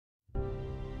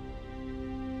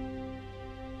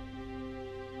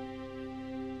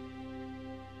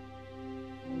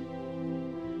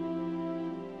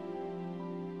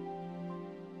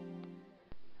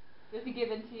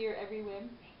given to your every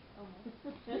whim.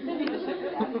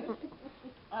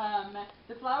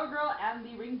 The flower girl and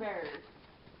the ring bearer.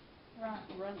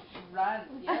 Run.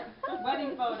 Yep.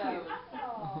 Wedding photos.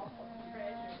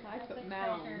 I put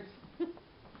mounds.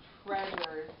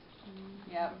 Treasures.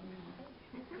 Yep.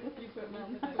 You put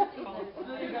mounds.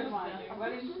 Really good one.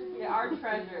 Wedding. They are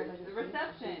treasures. The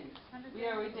reception. We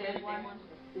already did one.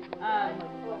 I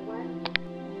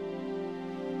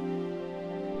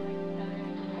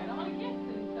don't want a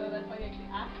gift, and so that's why he actually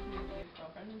asked me to be his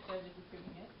girlfriend instead of just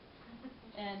assuming it.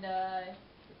 And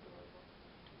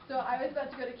so I was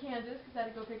about to go to Kansas because I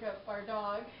had to go pick up our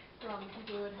dog from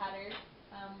people who had had her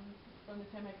from the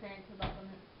time my parents had left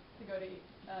them to go to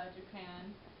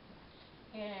Japan.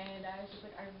 And I was just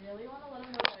like, I really want to let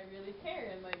them know that I really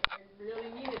care and like I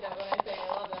really mean it that when I say I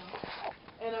love them.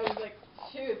 And I was like,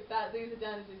 shoot, that leaves it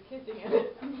down to just kissing him. And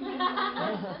we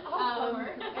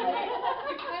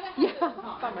kind of had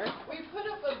bummer. We put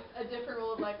up a different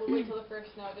rule of like we'll wait till the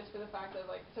first snow just for the fact that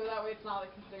like so that way it's not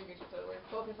like considering each other. We're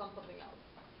focused on something else.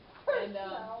 And Which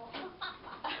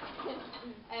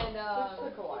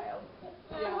took a while.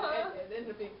 Yeah, it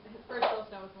ended up being his first real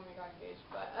snow was when we got engaged,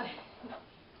 but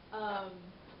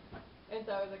and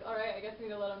so I was like, all right, I guess I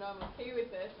need to let him know I'm okay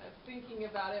with this. And I was thinking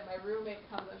about it. My roommate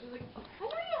comes up. She's like, I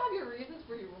know you have your reasons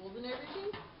for your rules and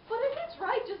everything, but if it's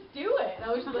right, just do it. And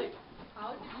I was just like,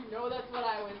 how did you know that's what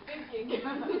I was thinking?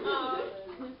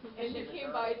 And she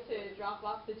came by to drop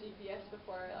off the GPS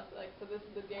before I left. Like, so this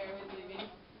is the day I was leaving.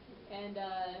 And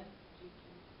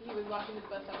he was walking to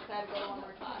the bus stop, so I had to go to one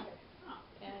more class.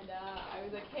 And I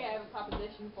was like, hey, I have a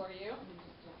proposition for you.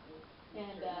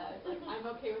 And like, I'm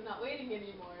okay with not waiting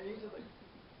anymore. And he's just like,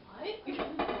 what?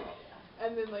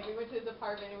 And then like we went to his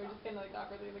apartment and we just kind of like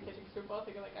awkwardly in the kitchen because we were both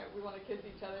thinking like we want to kiss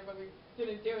each other, but we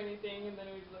didn't do anything. And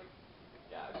then it was just like,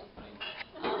 yeah, it was just funny.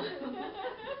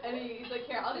 And he's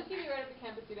like, here, I'll just give you right at the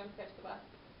campus. You don't catch the bus.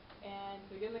 And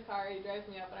so we get in the car, he drives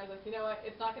me up, and I was like, you know what,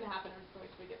 it's not going to happen, I'm just going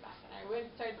to wait till we get back. And I went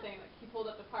and started saying, like, he pulled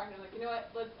up the park, and I was like, you know what,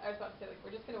 I was about to say, like,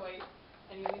 we're just going to wait.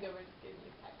 And he leaned over and just gave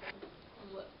me a peck on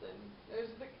the lips, and it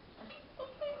was just like,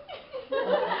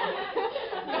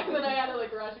 and then I had to,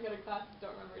 like, rush and go to class,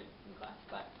 don't remember it in class,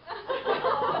 but.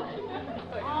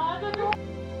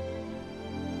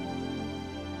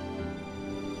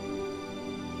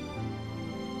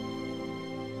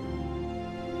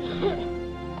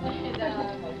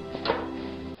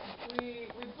 We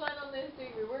planned on this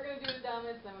date, we were going to do the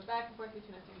Dalmas, then went back and forth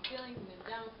between our two feelings, and then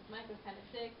Dalmas because Mike was kind of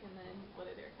sick, and then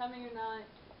whether they were coming or not.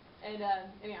 And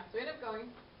anyhow, so we ended up going,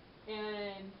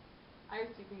 and I was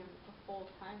keeping him the whole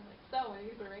time, like, so when he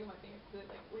put a ring on my finger, because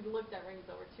like, we looked at rings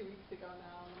over 2 weeks ago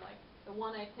now, and like, the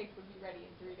one I picked would be ready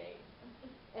in 3 days.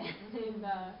 And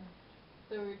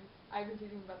so I've been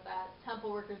teasing about that. Temple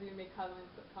workers even make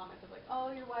comments of like,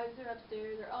 oh, your wives are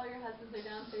upstairs, or oh, your husbands are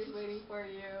downstairs waiting for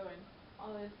you, and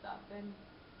all this stuff. And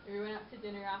we went out to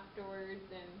dinner afterwards,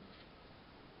 and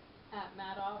at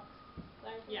Maddox.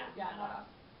 Yeah, Maddox.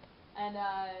 And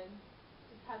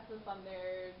just had some fun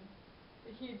there. And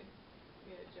he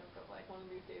made a joke of like, one of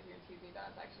these days you're gonna tease me about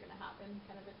it's actually gonna happen,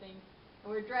 kind of a thing.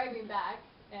 And we're driving back,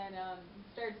 and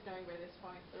it started snowing by this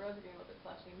point, so the roads are getting a little bit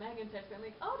slushy. Megan starts going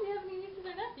like, oh, do you have any nieces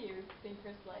or nephews? Being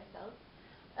crystallized self.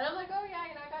 And I'm like, oh yeah,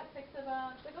 you know, I got 6 of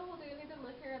them. She's like, oh, well, do any of them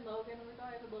live here in Logan? I'm like, oh,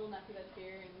 I have a little nephew that's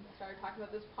here. And started talking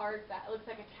about this park that looks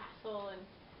like a castle and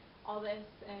all this.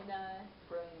 And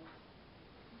brilliant.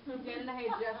 Dan and I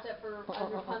had dressed up as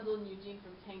Rapunzel and Eugene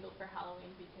from Tangled for Halloween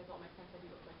because all my friends said he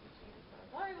looked like Eugene. So I was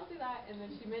like, all right, we'll do that. And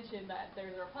then she mentioned that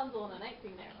there's a Rapunzel and a night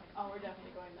scene there. I'm like, oh, we're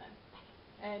definitely going then.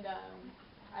 And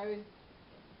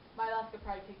my Alaska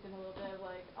pride kicked in a little bit of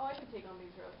like, oh, I can take on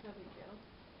these roads, no big deal.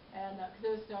 And because it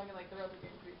was snowing and like the roads were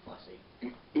getting pretty slushy.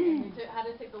 And we had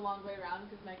to take the long way around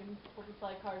because Megan pulled the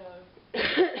slide card of,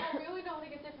 oh, we only know how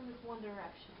to get there from this one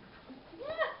direction.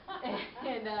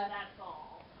 And that's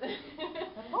all.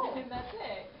 And that's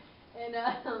it. And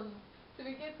so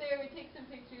we get there, we take some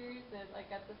pictures and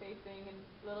like at the facing, and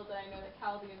little did I know that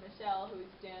Calvi and Michelle, who is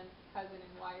Jan's cousin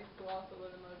and wife, who also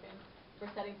live in Logan,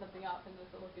 were setting something up in this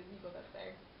little gazebo that's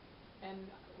there. And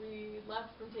we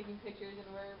left from taking pictures and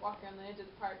we're walking around the edge of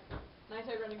the park. And I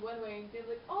started running one way and Dave's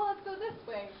like, oh, let's go this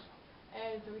way.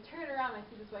 And so we turn around and I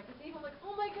see this white gazebo. I'm like,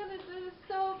 oh my goodness, this is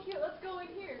so cute. Let's go in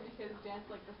here. Because Jan's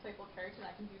like this playful character and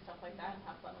I can do stuff like that and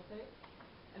have fun with it.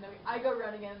 And then I go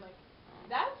running in like,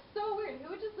 that's so weird.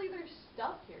 Who would just leave their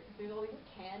stuff here? Because there's all these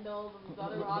candles and these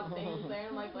other odd things there.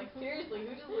 And I'm like seriously,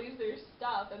 who just leaves their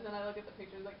stuff? And then I look at the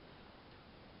pictures like,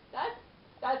 that's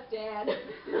Dan. And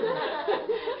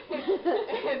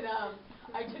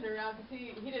I turn around because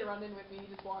he didn't run in with me, he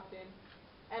just walked in.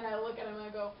 And I look at him and I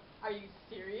go, are you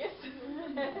serious?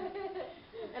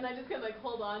 And I just kind of like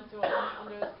hold on to it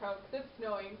under this coat because it's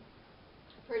snowing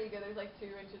pretty good. There's like 2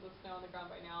 inches of snow on the ground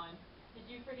right now. And did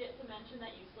you forget to mention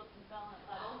that you slipped and fell in a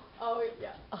puddle? Oh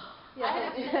yeah. Yeah,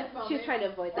 she's trying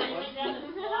to avoid that You one. went down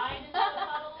and slide into the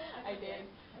puddle? I did.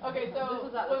 Okay, so This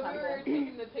was at the when we were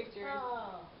taking the pictures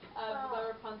of the Oh.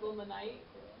 Rapunzel in the night,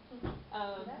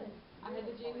 I had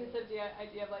the genius idea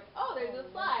of like, oh, there's a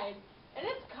slide, and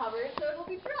it's covered, so it'll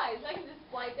be dry, so I can just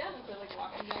slide down instead of like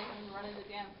walking down and running the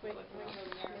dance with like a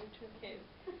really narrow kids.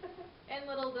 And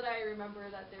little did I remember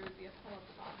that there would be a puddle at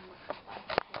the bottom of the slide,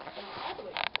 all the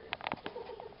way covered.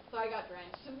 So I got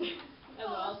drenched as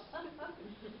well.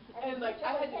 And like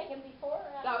I had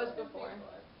that was before.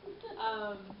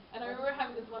 And I remember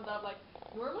having this one thought of like,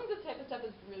 normally this type of stuff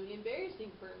is really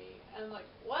embarrassing for me, and I'm like,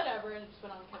 whatever, and it just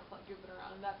went on and kept like goofing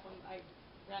around, and that's when I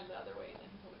ran the other way, and then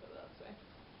he told me to go the other way.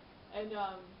 And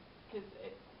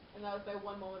and that was my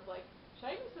one moment of like,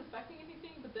 should I be suspecting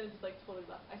anything? But then it just like totally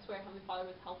left. I swear Heavenly Father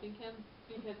was helping him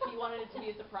because he wanted it to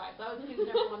be a surprise. That was his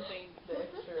number one thing.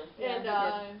 It's true. And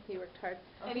he worked hard.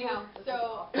 anyhow,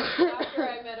 so after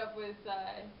I met up with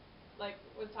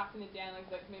was talking to Dan, like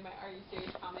made my "Are you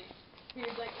serious?" comment. He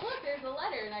was like, "Look, there's a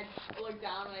letter," and I looked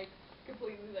down and I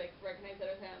completely like recognized that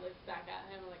it was him. I looked back at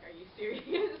him, like, "Are you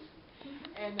serious?"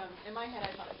 And in my head, I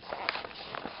thought it was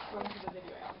from the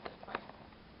video. I almost said it twice.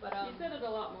 But You said it a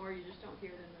lot more. You just don't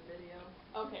hear it in the video.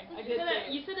 Okay, I did say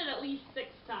it. You said it at least 6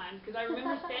 times because I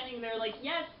remember standing there like,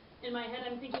 yes. In my head,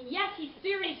 I'm thinking, yes, he's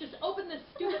serious. Just open this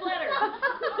stupid letter.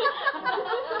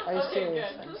 Are you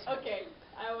serious? Good. Okay,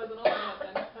 I wasn't all in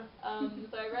it then.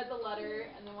 So I read the letter,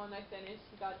 and then when I finished,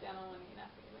 he got down on one knee and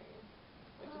asked me to marry him,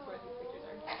 which is where these pictures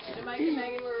are. And Mike and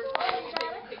Megan were recording and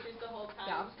taking pictures the whole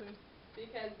time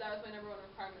because that was my number 1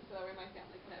 requirement, so that way my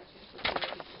family could have a chance to see what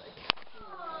he'd be like.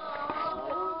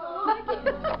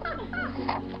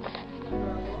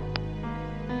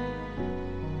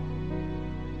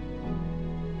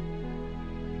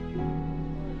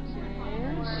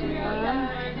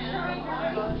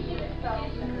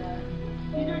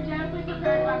 These are generally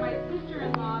prepared by my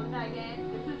sister-in-law, Megan.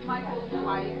 This is Michael's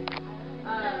wife.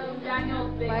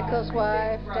 Daniel's big Michael's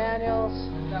wife, Daniel's.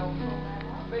 So,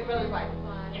 big brother's wife.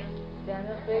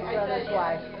 Daniel's big brother's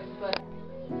wife.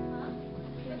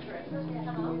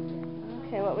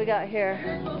 Okay, what we got here?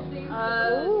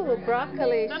 Ooh,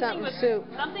 broccoli something soup.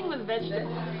 Something with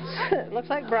vegetables. Looks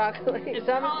like broccoli. It's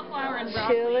Some cauliflower and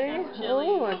broccoli. chili. That's chili.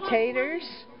 Ooh, and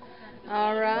taters.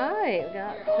 All right, we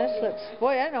got this. Looks.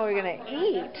 Boy, I know we're gonna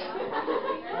eat.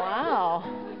 Wow,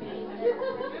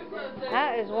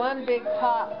 that is one big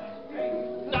pot.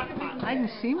 I can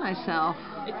see myself.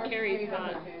 It's Carrie's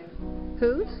pot.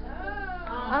 Whose?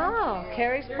 Oh,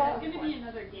 Carrie's pot. There's going to be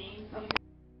another game.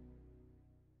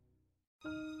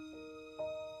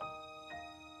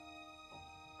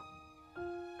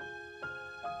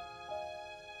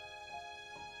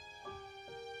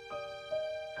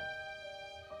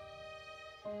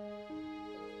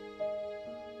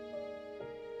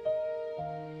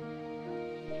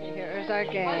 Here's our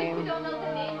game. don't know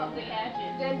the name of the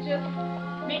gadget, then just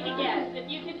Make a guess.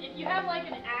 If you have like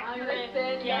an accurate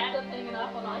guess. hanging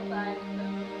off on all sides.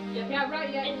 Yeah, right,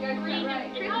 yeah, you guys got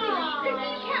right. Chrissy, Chrissy,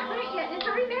 you can't write yet. It's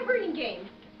a remembering game.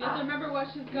 You have to remember what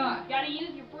she's got. Gotta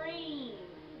use your brain.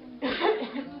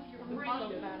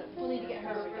 We'll need to get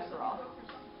her a referral.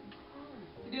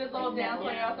 You do this little dance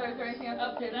when you're out there. Is there anything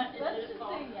else? Okay, that is Let's it. just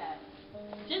say yes.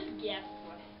 Just guess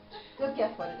what it is. Just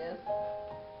guess what it is.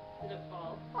 Did it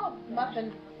fall? Oh,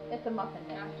 muffin. It's a muffin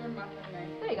name. After muffin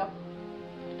night. There you go.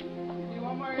 Do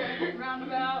one more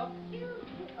roundabout.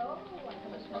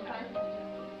 Okay.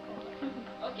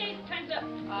 Okay, time's up.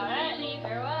 Alright,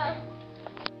 farewell.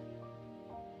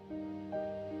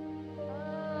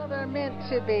 Oh, they're meant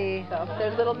to be. So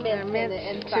there's little They're mints meant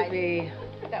in the to inside. be.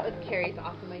 That was Carrie's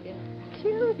awesome idea.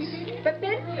 Cute. But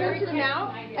then printed them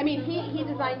out. I mean, he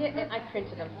designed it and I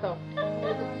printed them, so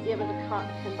it was a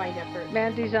combined effort.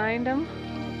 Man designed them.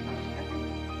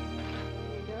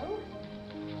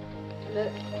 There you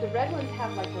go. The red ones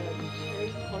have like a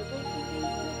cherry cordial.